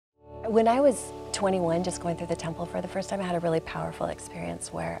When I was 21, just going through the temple for the first time, I had a really powerful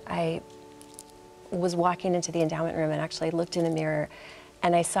experience where I was walking into the endowment room and actually looked in a mirror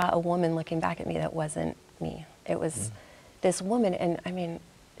and I saw a woman looking back at me that wasn't me. It was this woman, and I mean,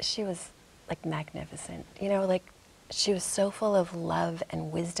 she was like magnificent, you know, like she was so full of love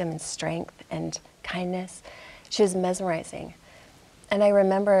and wisdom and strength and kindness. She was mesmerizing. And I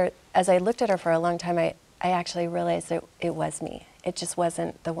remember as I looked at her for a long time, I actually realized that it was me. It just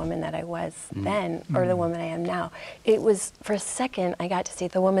wasn't the woman that I was then or the woman I am now. It was, for a second, I got to see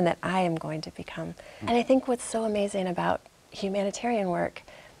the woman that I am going to become. And I think what's so amazing about humanitarian work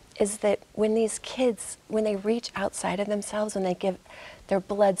is that when these kids, when they reach outside of themselves, when they give their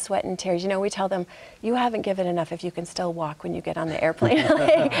blood, sweat, and tears, you know, we tell them, you haven't given enough if you can still walk when you get on the airplane.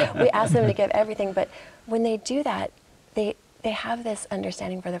 Like, we ask them to give everything, but when they do that, they have this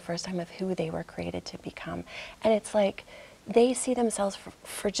understanding for the first time of who they were created to become. And it's like, they see themselves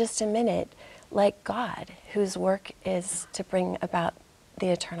for just a minute like God, whose work is to bring about the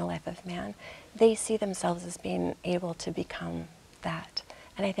eternal life of man. They see themselves as being able to become that.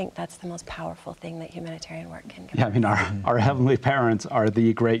 And I think that's the most powerful thing that humanitarian work can give. Yeah, I mean, our heavenly parents are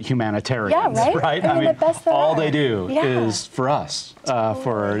the great humanitarians, yeah, right? I mean, the best there all are. they do is for us, Totally.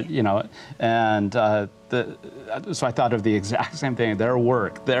 for, you know, and so I thought of the exact same thing. Their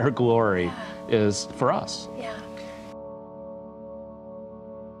work, their glory is for us. Yeah.